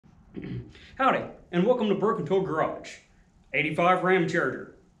Howdy, and welcome to Broken Tool Garage. 85 Ram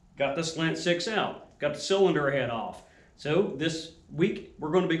Charger. Got the Slant 6 out. Got the cylinder head off. So this week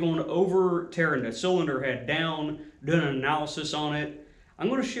we're going to be going over tearing the cylinder head down, doing an analysis on it. I'm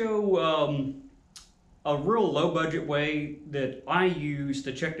going to show a real low budget way that I use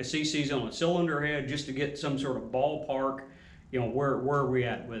to check the CCs on a cylinder head just to get some sort of ballpark, where are we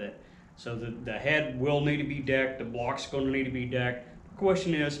at with it. So the head will need to be decked, the block's going to need to be decked.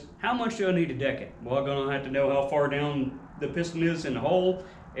 Question is, how much do I need to deck it? Well, I'm going to have to know how far down the piston is in the hole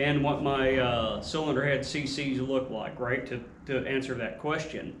and what my cylinder head CCs look like, right, to answer that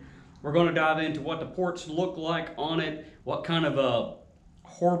question. We're going to dive into what the ports look like on it, what kind of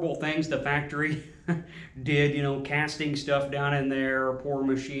horrible things the factory did, casting stuff down in there, poor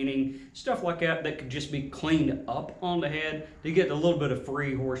machining, stuff like that could just be cleaned up on the head to get a little bit of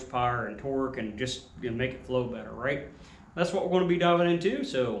free horsepower and torque and just make it flow better, right? That's what we're going to be diving into,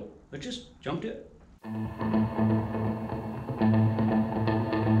 so let's just jump to it.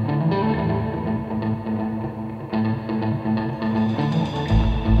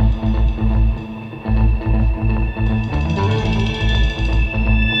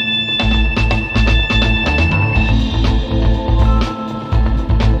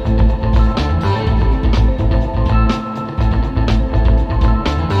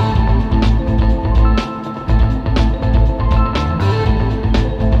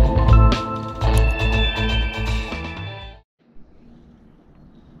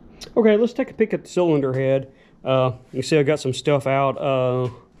 Okay, let's take a peek at the cylinder head. You see I got some stuff out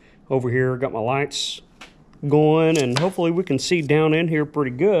over here. Got my lights going, and hopefully we can see down in here pretty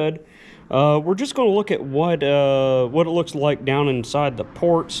good. We're just going to look at what it looks like down inside the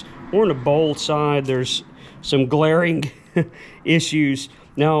ports. Or on the bowl side, there's some glaring issues.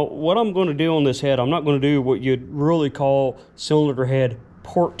 Now, what I'm going to do on this head, I'm not going to do what you'd really call cylinder head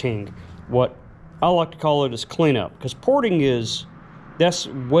porting. What I like to call it is cleanup, because porting that's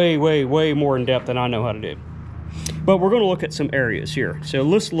way more in depth than I know how to do. But we're going to look at some areas here. So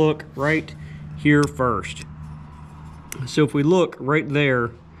let's look right here first. So if we look right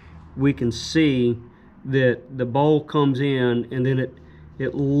there, we can see that the bowl comes in and then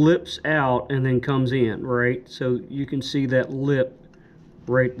it lips out and then comes in, right? So you can see that lip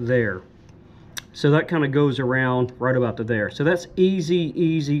right there. So that kind of goes around right about to there. So that's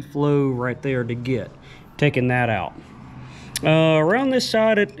easy flow right there to get, taking that out. Around this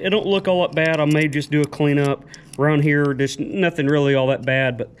side, it don't look all that bad. I may just do a cleanup. Around here, there's nothing really all that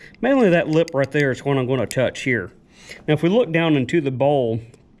bad, but mainly that lip right there is what I'm going to touch here. Now, if we look down into the bowl,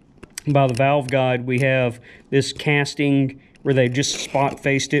 by the valve guide, we have this casting where they just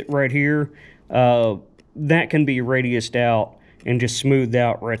spot-faced it right here. That can be radiused out and just smoothed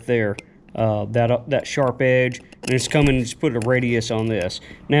out right there. That sharp edge, and it's coming and just put a radius on this.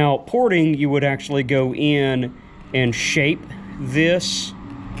 Now, porting, you would actually go in and shape this.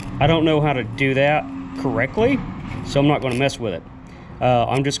 I don't know how to do that correctly, so I'm not going to mess with it.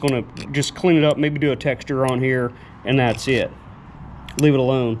 I'm just going to clean it up, maybe do a texture on here, and that's it. Leave it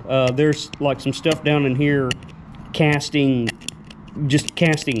alone. There's like some stuff down in here, just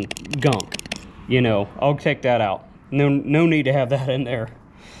casting gunk. I'll take that out. No need to have that in there.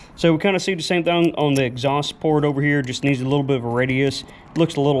 So we kind of see the same thing on the exhaust port over here. Just needs a little bit of a radius.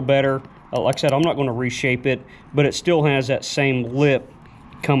 Looks a little better. Like I said, I'm not going to reshape it, but it still has that same lip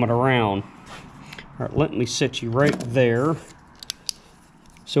coming around. All right, let me set you right there.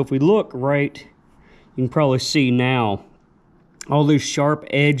 So if we look right, you can probably see now all these sharp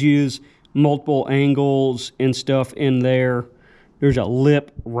edges, multiple angles and stuff in there. There's a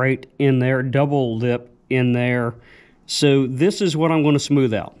lip right in there, double lip in there. So this is what I'm going to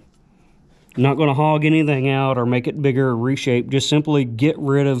smooth out. I'm not going to hog anything out or make it bigger or reshape. Just simply get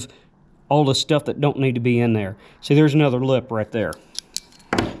rid of all the stuff that don't need to be in there. See, there's another lip right there.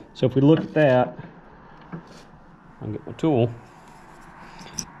 So if we look at that, I'll get my tool.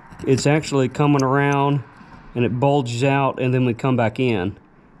 It's actually coming around and it bulges out, and then we come back in.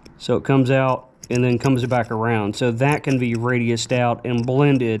 So it comes out and then comes back around. So that can be radiused out and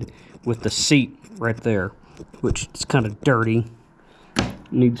blended with the seat right there, which is kind of dirty.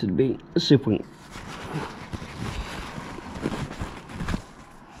 Needs to be. Let's see if we can.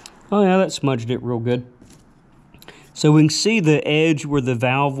 Oh yeah, that smudged it real good. So we can see the edge where the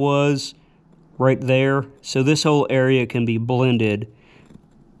valve was right there. So this whole area can be blended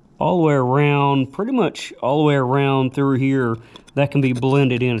all the way around, pretty much all the way around through here. That can be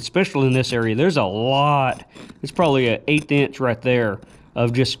blended in, especially in this area. There's a lot. It's probably an 1/8 inch right there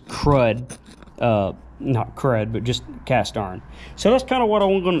of just crud. Not crud, but just cast iron. So that's kind of what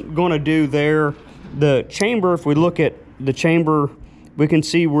I'm going to do there. The chamber, if we look at the chamber we can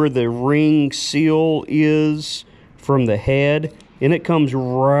see where the ring seal is from the head, and it comes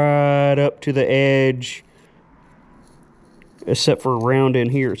right up to the edge, except for around in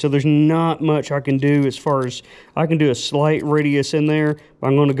here. So there's not much I can do as far as, I can do a slight radius in there, but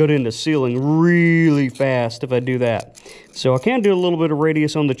I'm going to go into sealing really fast if I do that. So I can do a little bit of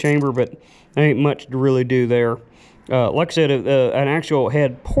radius on the chamber, but there ain't much to really do there. Like I said, an actual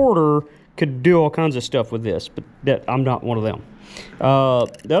head porter could do all kinds of stuff with this, but I'm not one of them.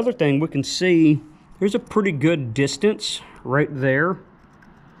 The other thing we can see, there's a pretty good distance right there.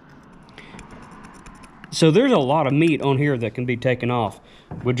 So there's a lot of meat on here that can be taken off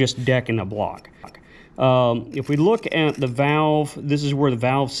with just decking a block. If we look at the valve, this is where the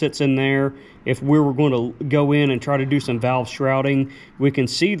valve sits in there. If we were going to go in and try to do some valve shrouding, we can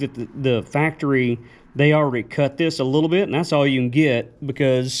see that the factory, they already cut this a little bit, and that's all you can get,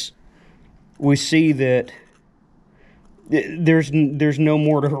 because we see that there's no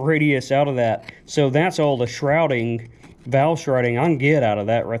more to radius out of that. So that's all the shrouding, valve shrouding I can get out of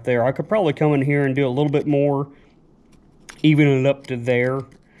that right there. I could probably come in here and do a little bit more, even it up to there,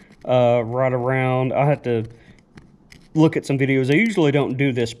 right around. I have to look at some videos. I usually don't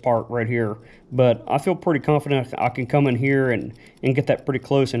do this part right here, but I feel pretty confident I can come in here and get that pretty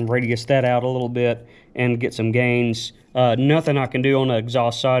close and radius that out a little bit and get some gains. Nothing I can do on the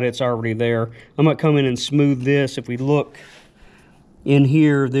exhaust side, it's already there. I'm going to come in and smooth this. If we look in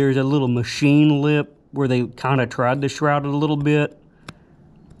here, there's a little machine lip where they kind of tried to shroud it a little bit,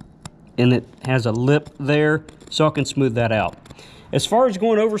 and it has a lip there, so I can smooth that out. As far as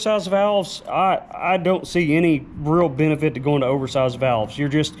going oversized valves, I don't see any real benefit to going to oversized valves. You're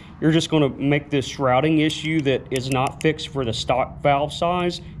just going to make this shrouding issue that is not fixed for the stock valve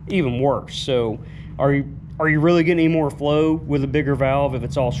size even worse. So are you really getting any more flow with a bigger valve if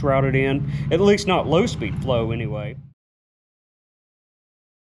it's all shrouded in? At least not low speed flow anyway.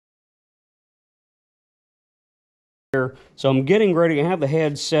 So I'm getting ready. I have the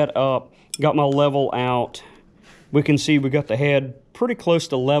head set up, got my level out. We can see we got the head pretty close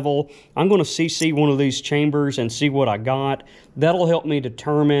to level. I'm going to CC one of these chambers and see what I got. That'll help me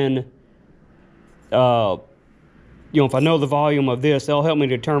determine, if I know the volume of this, that'll help me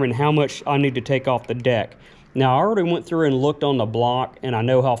determine how much I need to take off the deck. Now, I already went through and looked on the block, and I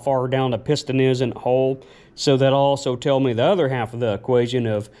know how far down the piston is in the hole, so that'll also tell me the other half of the equation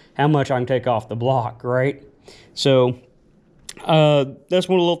of how much I can take off the block, right? So that's one of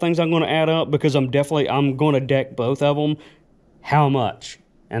the little things I'm going to add up, because I'm going to deck both of them. How much?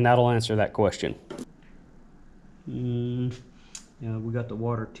 And that'll answer that question. Yeah, we got the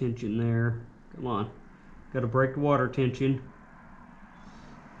water tension there. Come on. Got to break the water tension.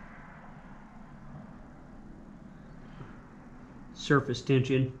 Surface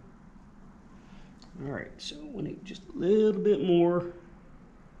tension. All right, so we need just a little bit more.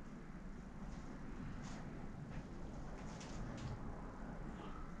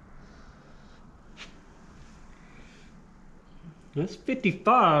 That's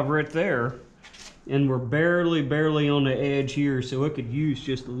 55 right there, and we're barely on the edge here, so it could use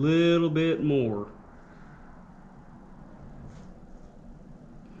just a little bit more.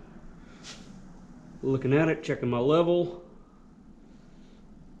 Looking at it, checking my level.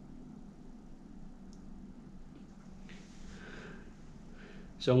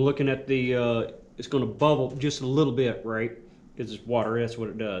 So I'm looking at the, it's going to bubble just a little bit, right? Because it's water, that's what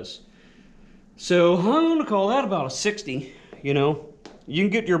it does. So I'm going to call that about a 60. You know, you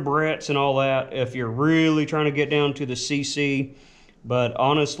can get your Brett's and all that if you're really trying to get down to the CC, but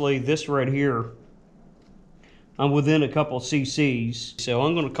honestly, this right here, I'm within a couple CCs, so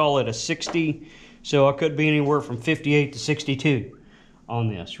I'm going to call it a 60. So I could be anywhere from 58 to 62 on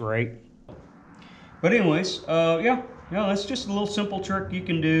this, right? But anyways, yeah, that's just a little simple trick you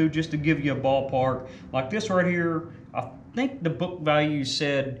can do just to give you a ballpark. Like this right here, I think the book value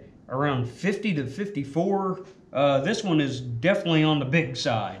said around 50 to 54. This one is definitely on the big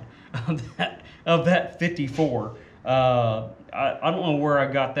side of that 54. I don't know where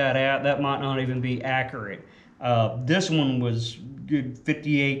I got that at. That might not even be accurate. This one was good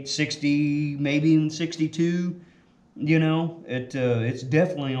 58, 60, maybe even 62. You know, it's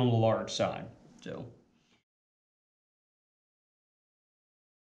definitely on the large side. So.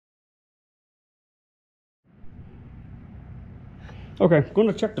 Okay, going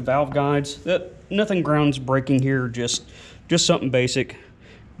to check the valve guides. Nothing groundbreaking here, just something basic.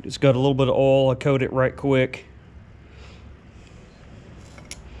 It's got a little bit of oil. I coat it right quick.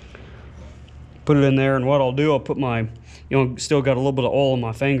 Put it in there, and what I'll do, I'll put my, still got a little bit of oil on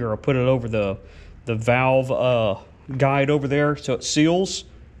my finger. I'll put it over the valve guide over there so it seals.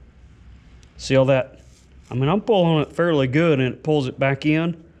 See all that I mean, I'm pulling it fairly good and it pulls it back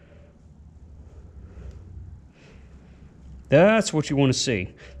in. That's what you want to see.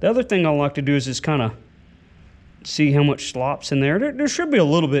 The other thing I like to do is just kind of see how much slop's in there. There should be a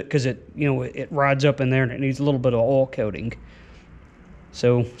little bit because it, you know, it rides up in there and it needs a little bit of oil coating.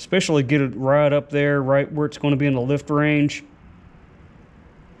 So especially get it right up there, right where it's going to be in the lift range.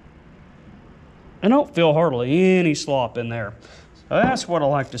 I don't feel hardly any slop in there. So that's what I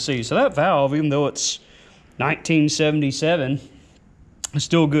like to see. So that valve, even though it's 1977, is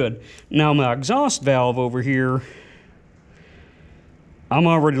still good. Now my exhaust valve over here, I'm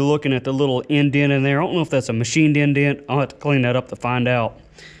already looking at the little indent in there. I don't know if that's a machined indent. I'll have to clean that up to find out.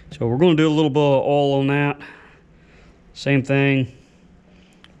 So we're going to do a little bit of oil on that. Same thing.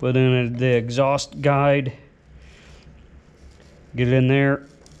 Put in the exhaust guide. Get it in there.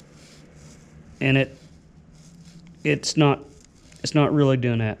 And it's not really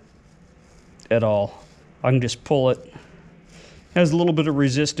doing that at all. I can just pull it. Has a little bit of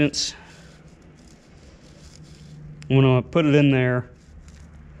resistance. When I put it in there,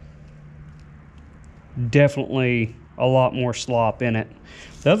 definitely a lot more slop in it.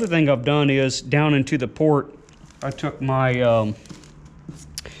 The other thing I've done is down into the port, I took my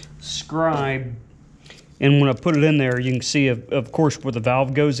scribe, and when I put it in there, you can see of course where the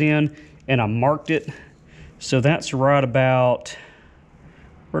valve goes in, and I marked it. So that's right about,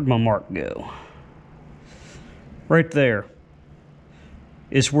 where'd my mark go? Right there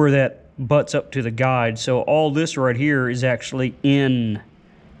is where that butts up to the guide. So all this right here is actually in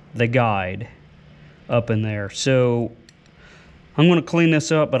the guide up in there. So I'm going to clean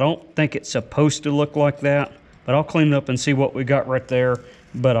this up. I don't think it's supposed to look like that, but I'll clean it up and see what we got right there.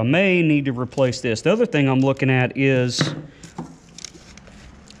 But I may need to replace this. The other thing I'm looking at is,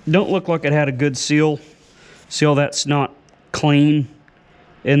 don't look like it had a good seal. Seal that's not clean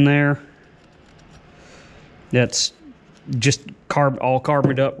in there. That's just all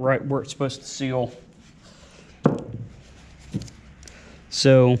carboned up right where it's supposed to seal.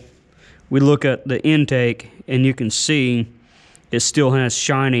 So we look at the intake and you can see it still has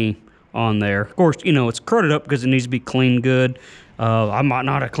shiny on there. Of course, you know, it's crudded up because it needs to be cleaned good. I might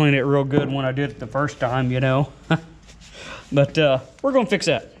not have cleaned it real good when I did it the first time, you know. But we're going to fix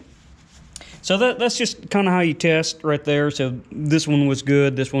that. So that's just kind of how you test right there. So this one was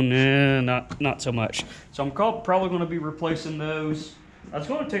good. This one, not so much. So I'm probably going to be replacing those. I was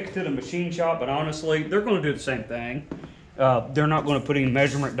going to take it to the machine shop, but honestly, they're going to do the same thing. They're not going to put any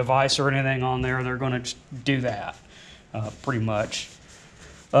measurement device or anything on there. They're going to just do that, pretty much.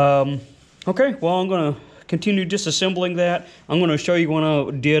 Okay, well, I'm going to continue disassembling that. I'm going to show you what I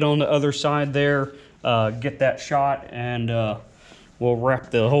did on the other side there, get that shot, and we'll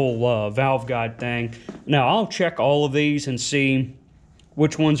wrap the whole valve guide thing. Now, I'll check all of these and see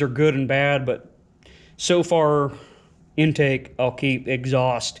which ones are good and bad, but so far, intake, I'll keep.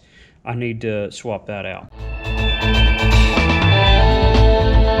 Exhaust, I need to swap that out.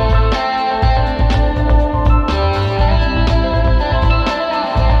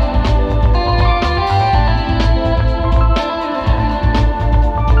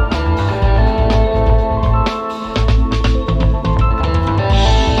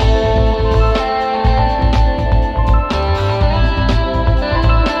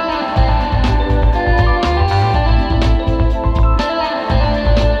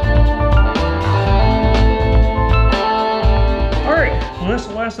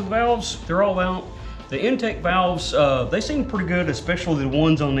 The valves, they're all out. The intake valves, they seem pretty good, especially the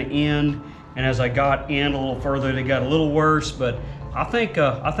ones on the end. And as I got in a little further, they got a little worse. But I think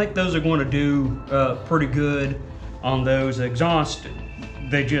those are going to do pretty good on those. Exhaust,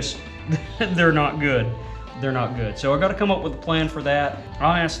 they're not good. They're not good. So I got to come up with a plan for that.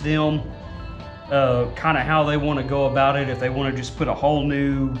 I'll ask them kind of how they want to go about it. If they want to just put a whole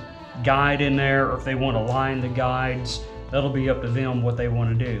new guide in there, or if they want to line the guides. That'll be up to them what they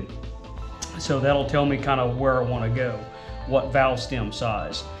want to do. So that'll tell me kind of where I want to go, what valve stem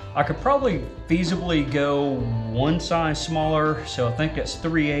size. I could probably feasibly go one size smaller, so I think that's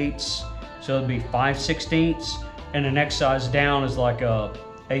 3/8, so it'd be 5/16, and the next size down is like a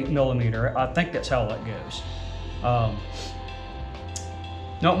 8mm. I think that's how that goes.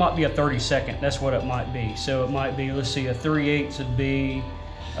 No, it might be a 32nd. That's what it might be. So it might be, let's see, a 3/8 would be,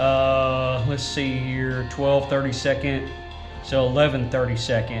 let's see here, 12 32nd. So 11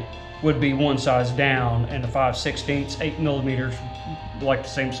 32nd would be one size down, and the 5/16, 8mm, like the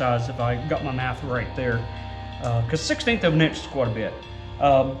same size if I got my math right there. Because 1/16 of an inch is quite a bit.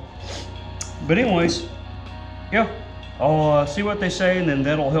 But anyways, yeah, I'll see what they say, and then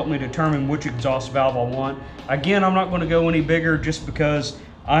that'll help me determine which exhaust valve I want. Again, I'm not going to go any bigger just because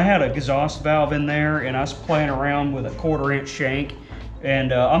I had a exhaust valve in there, and I was playing around with a 1/4 inch shank,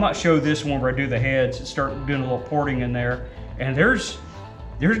 and I might show this one where I do the heads and start doing a little porting in there, and there's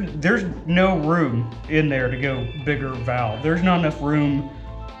no room in there to go bigger valve. There's not enough room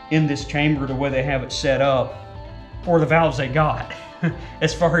in this chamber the way they have it set up for the valves they got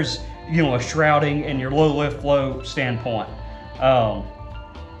as far as, you know, a shrouding and your low lift flow standpoint.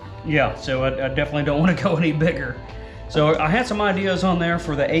 Yeah, so I definitely don't want to go any bigger. So I had some ideas on there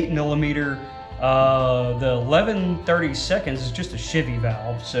for the 8mm. The 11/32 is just a Chevy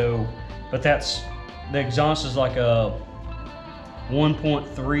valve, so, but that's, the exhaust is like a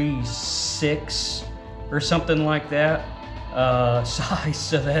 1.36 or something like that size,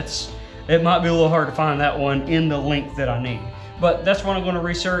 so it might be a little hard to find that one in the length that I need. But that's what I'm going to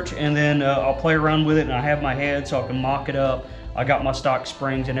research, and then I'll play around with it, and I have my head so I can mock it up. I got my stock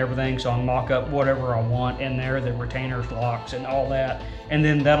springs and everything, so I can mock up whatever I want in there, the retainers, locks, and all that. And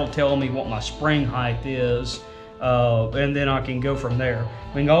then that'll tell me what my spring height is, and then I can go from there.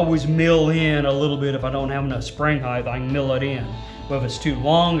 I can always mill in a little bit if I don't have enough spring height, I can mill it in. But if it's too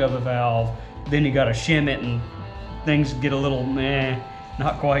long of a valve, then you got to shim it, and things get a little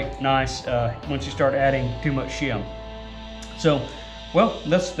not quite nice once you start adding too much shim. So, well,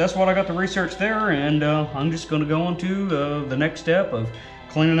 that's what I got to research there, and I'm just going to go on to the next step of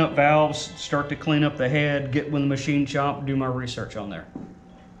cleaning up valves, start to clean up the head, get with the machine shop, do my research on there.